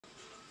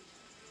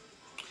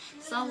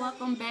So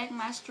welcome back,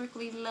 my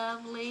Strictly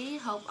Lovely.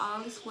 Hope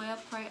all is well,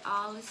 pray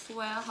all is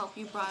well. Hope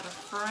you brought a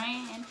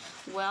friend.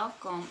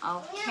 Welcome,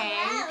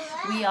 okay?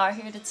 We are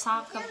here to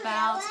talk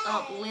about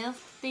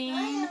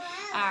uplifting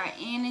our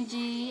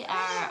energy,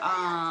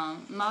 our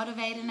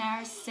motivating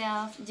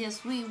ourselves.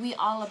 Just we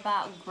all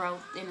about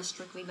growth in a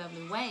Strictly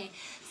Lovely way.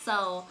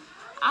 So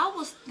I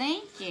was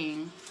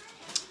thinking,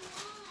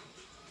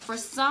 for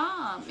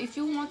some, if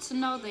you want to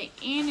know the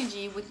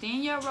energy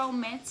within your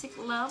romantic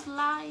love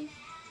life,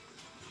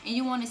 and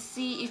you want to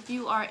see if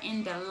you are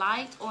in the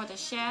light or the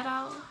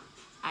shadow,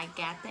 I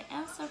got the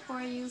answer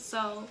for you.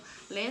 So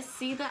let's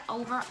see the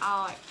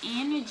overall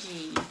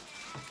energy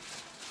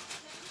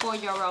for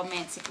your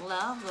romantic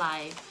love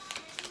life.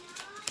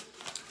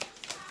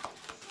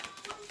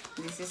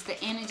 This is the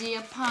energy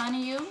upon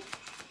you.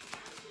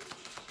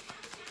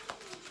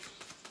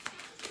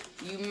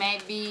 You may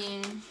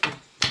be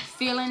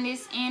feeling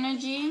this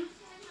energy.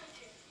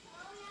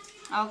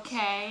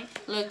 Okay,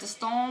 look, the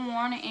storm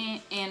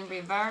warning in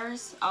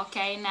reverse.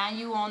 Okay, now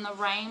you on the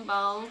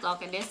rainbows.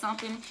 Okay, there's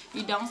something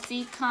you don't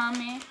see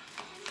coming.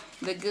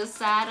 The good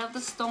side of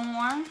the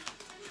storm.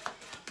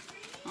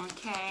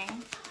 Okay.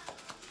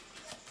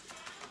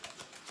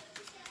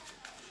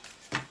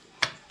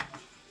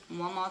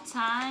 One more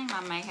time,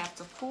 I may have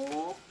to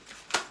pull.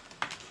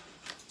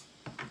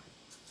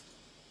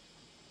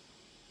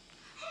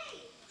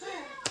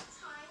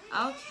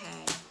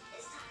 Okay.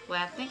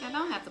 Well, I think I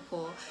don't have to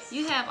pull.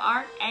 You have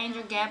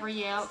Archangel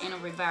Gabriel in a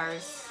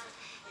reverse.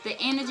 The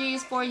energy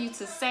is for you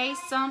to say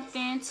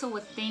something to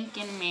a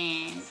thinking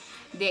man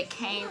that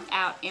came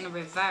out in a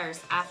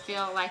reverse. I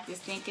feel like this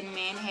thinking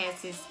man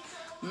has his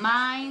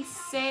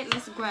mindset.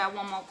 Let's grab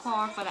one more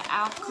card for the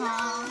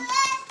outcome.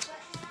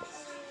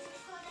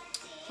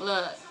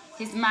 Look,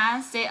 his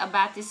mindset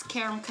about this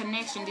caring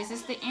connection. This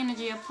is the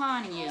energy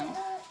upon you.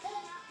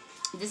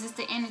 This is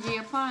the energy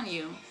upon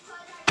you.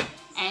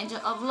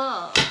 Angel of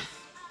love.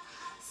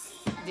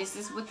 This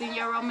is within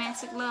your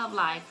romantic love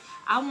life.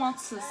 I want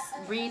to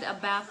read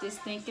about this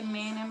thinking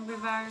man in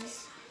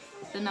reverse.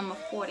 The number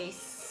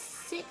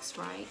 46,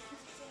 right?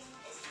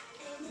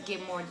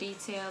 Get more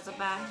details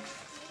about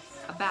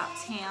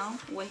him,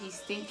 what he's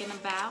thinking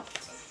about,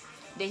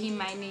 that he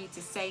might need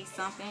to say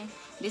something.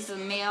 This is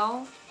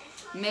male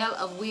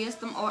of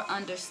wisdom or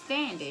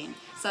understanding.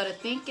 So the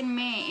thinking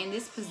man in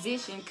this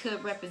position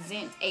could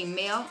represent a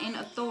male in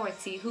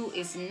authority who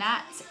is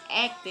not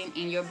acting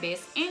in your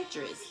best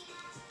interest.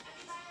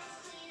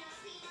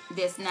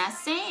 That's not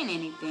saying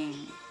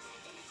anything,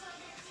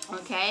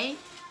 okay?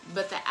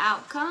 But the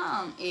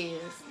outcome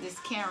is this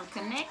caring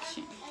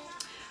connection.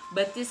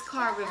 But this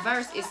card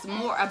reverse is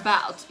more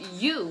about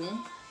you,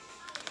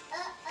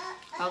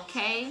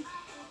 okay,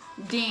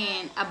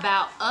 than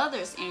about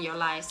others in your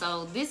life.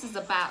 So this is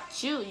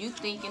about you. You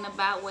thinking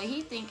about what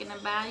he thinking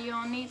about. You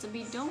don't need to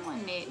be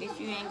doing that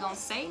if you ain't gonna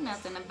say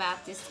nothing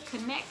about this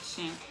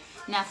connection.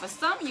 Now, for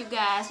some of you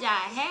guys, y'all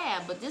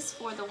have, but this is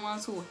for the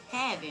ones who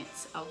haven't,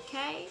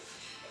 okay?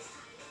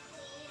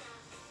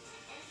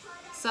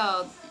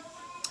 So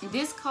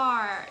this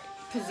card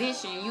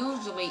position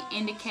usually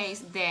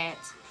indicates that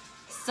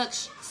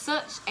such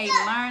a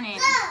learning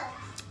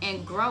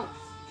and growth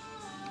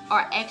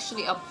are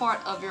actually a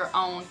part of your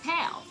own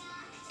path,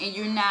 and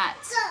you're not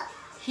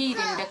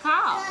heeding the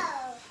call.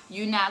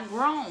 You're not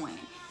growing.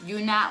 You're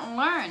not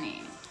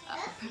learning.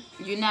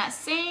 You're not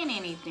saying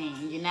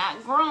anything. You're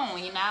not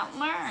growing. You're not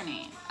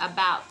learning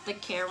about the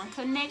caring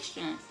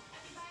connection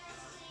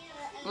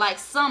like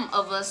some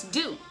of us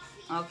do.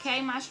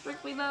 Okay, my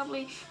Strictly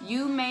Lovely,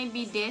 you may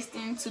be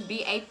destined to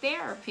be a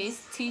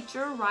therapist,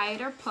 teacher,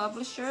 writer,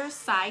 publisher,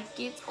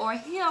 psychic, or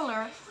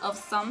healer of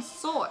some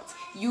sort.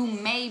 You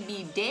may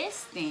be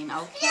destined,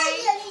 okay?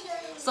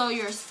 So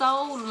your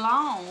soul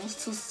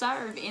longs to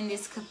serve in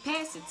this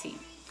capacity,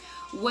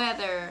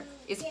 whether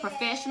it's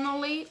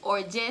professionally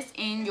or just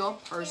in your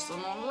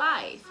personal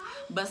life.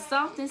 But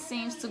something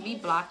seems to be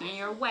blocking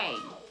your way.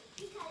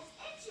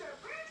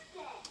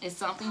 It's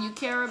something you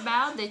care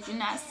about that you're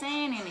not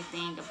saying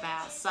anything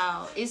about.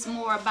 So it's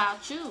more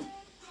about you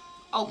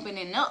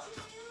opening up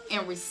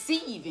and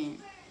receiving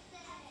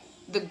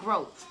the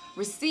growth,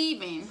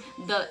 receiving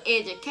the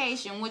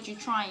education, what you're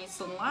trying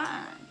to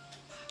learn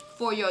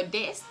for your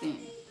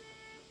destiny.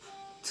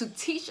 To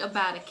teach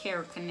about a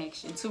caring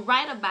connection, to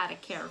write about a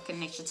caring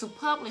connection, to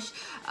publish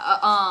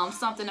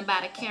something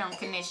about a caring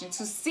connection,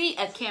 to see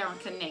a caring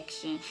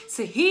connection,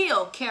 to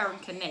heal caring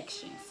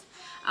connections.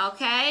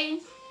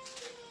 Okay?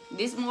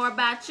 This is more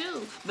about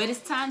you, but it's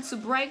time to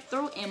break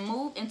through and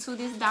move into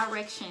this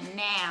direction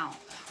now.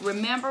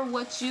 Remember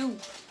what you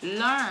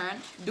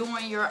learned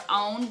during your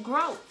own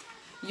growth.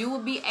 You will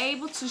be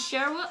able to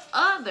share with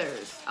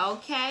others,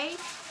 okay?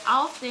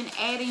 Often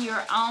adding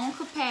your own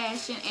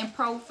compassion and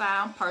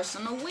profound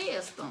personal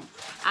wisdom.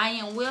 I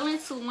am willing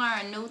to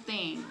learn new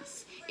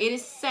things. It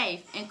is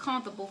safe and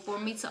comfortable for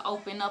me to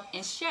open up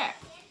and share.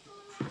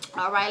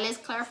 All right, let's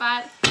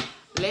clarify.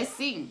 Let's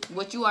see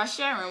what you are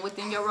sharing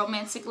within your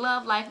romantic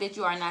love life that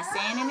you are not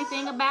saying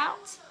anything about.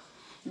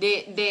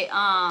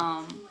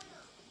 That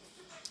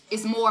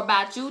is more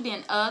about you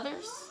than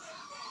others.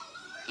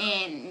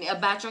 and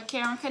about your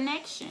caring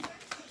connection.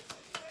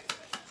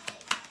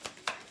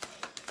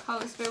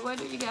 Holy Spirit, what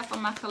do you got for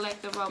my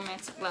collective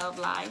romantic love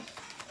life?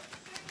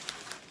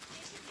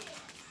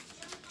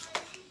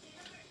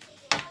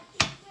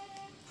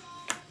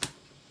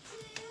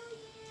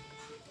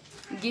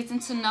 Getting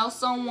to know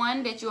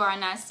someone that you are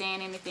not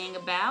saying anything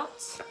about.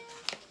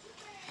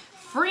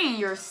 Freeing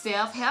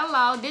yourself.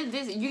 Hello.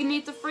 This you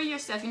need to free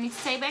yourself. You need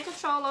to take back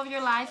control of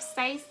your life.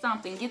 Say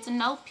something. Get to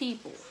know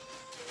people.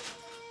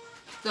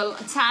 The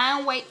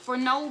time wait for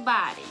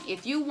nobody.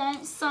 If you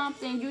want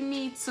something, you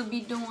need to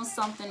be doing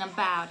something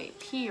about it.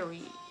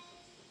 Period.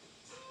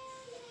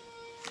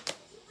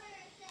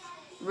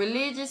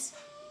 Religious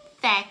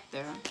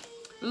factor.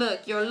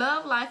 Look, your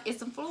love life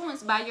is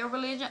influenced by your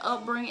religion,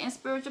 upbringing, and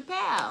spiritual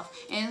path.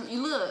 And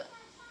look,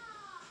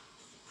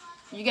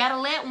 you got to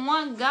let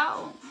one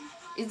go.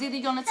 It's either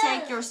going to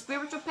take your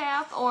spiritual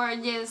path or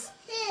just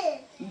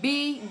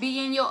be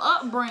in your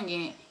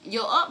upbringing.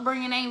 Your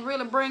upbringing ain't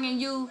really bringing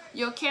you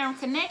your caring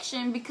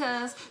connection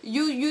because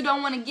you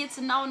don't want to get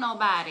to know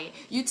nobody.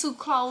 You too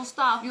closed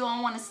off. You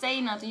don't want to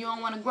say nothing. You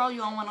don't want to grow. You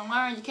don't want to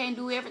learn. You can't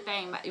do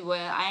everything.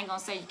 Well, I ain't going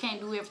to say you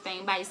can't do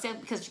everything by yourself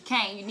because you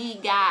can't. You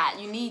need God.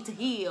 You need to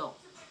heal.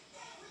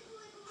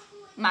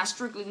 My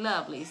strictly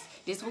lovelies.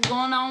 This what's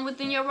going on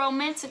within your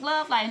romantic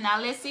love life. Now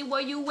let's see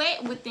where you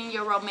at within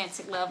your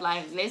romantic love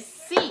life. Let's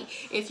see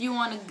if you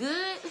want a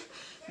good,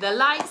 the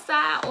light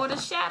side or the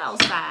shadow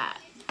side.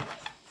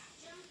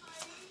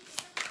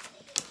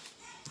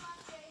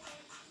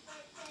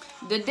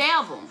 The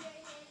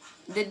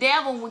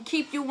devil will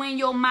keep you in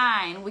your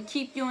mind, will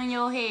keep you in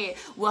your head,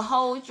 will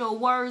hold your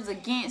words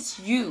against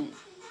you.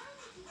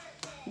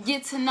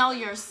 Get to know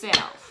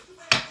yourself.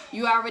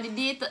 You already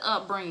did the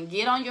upbringing.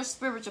 Get on your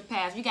spiritual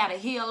path. You got to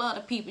heal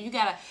other people.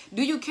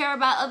 Do you care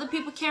about other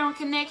people caring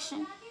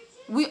connection?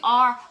 We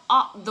are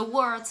the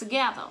word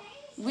together.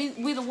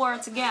 We the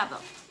word together.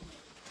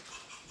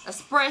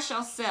 Express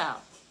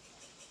yourself.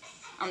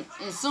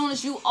 As soon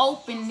as you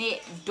open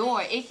that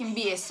door, it can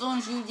be as soon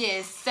as you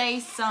just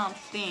say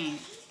something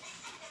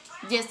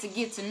just to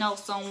get to know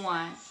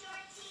someone.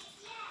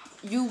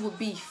 You will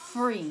be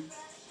free.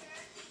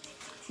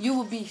 You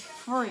will be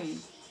free.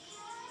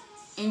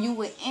 And you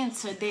will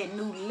enter that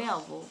new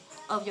level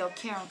of your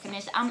caring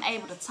connection. I'm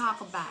able to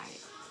talk about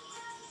it.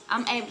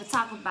 I'm able to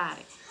talk about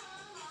it.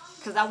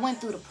 Because I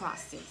went through the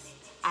process.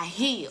 I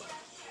healed.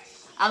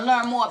 I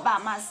learned more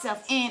about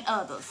myself and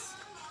others.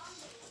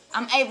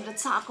 I'm able to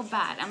talk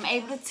about it. I'm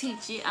able to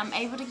teach it. I'm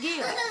able to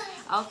give it.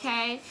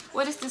 Okay?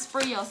 What is this?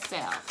 Free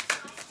yourself.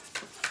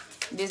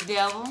 This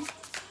devil,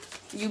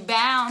 you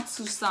bound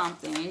to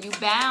something. And you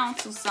bound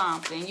to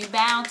something. You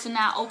bound to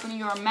not opening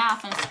your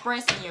mouth and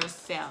expressing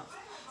yourself.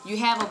 You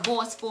have a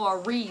voice for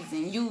a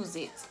reason. Use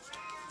it.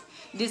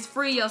 This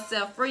free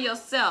yourself. Free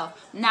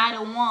yourself. Knight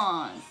of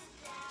Wands.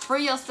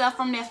 Free yourself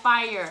from that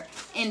fire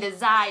and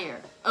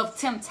desire of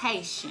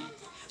temptation.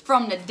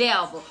 From the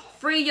devil.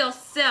 Free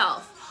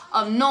yourself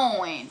of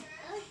knowing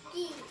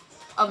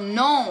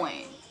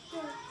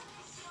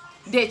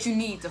that you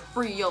need to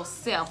free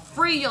yourself.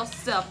 Free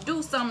yourself.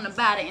 Do something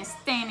about it and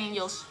stand in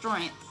your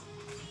strength.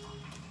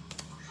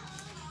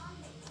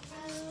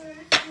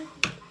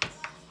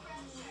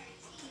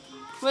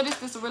 What is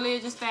this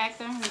religious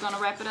factor? We're going to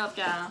wrap it up,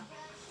 y'all.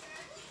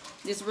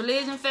 This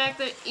religion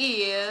factor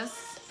is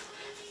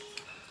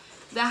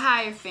the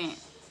Hierophant.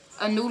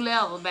 A new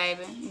level,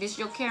 baby. This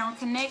your caring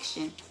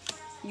connection.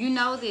 You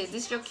know this.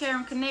 This your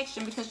caring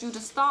connection because you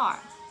the star.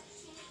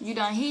 You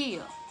done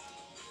heal.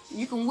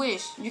 You can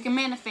wish. You can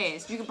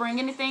manifest. You can bring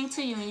anything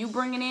to you. And you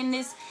bringing in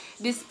this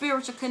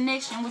spiritual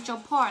connection with your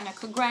partner.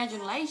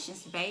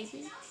 Congratulations,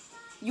 baby.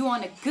 You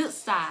on the good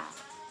side.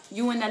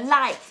 You in the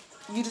light.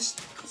 You the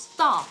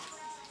star.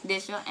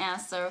 That's your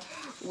answer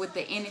with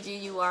the energy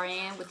you are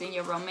in within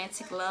your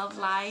romantic love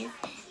life.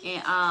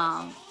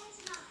 And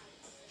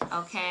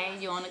okay,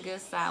 you're on the good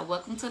side.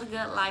 Welcome to the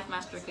good life, my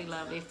strictly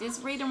lovely. If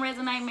this reading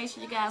resonates, make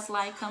sure you guys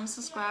like, comment,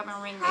 subscribe,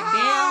 and ring the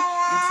bell.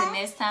 Until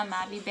next time,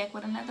 I'll be back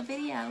with another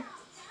video.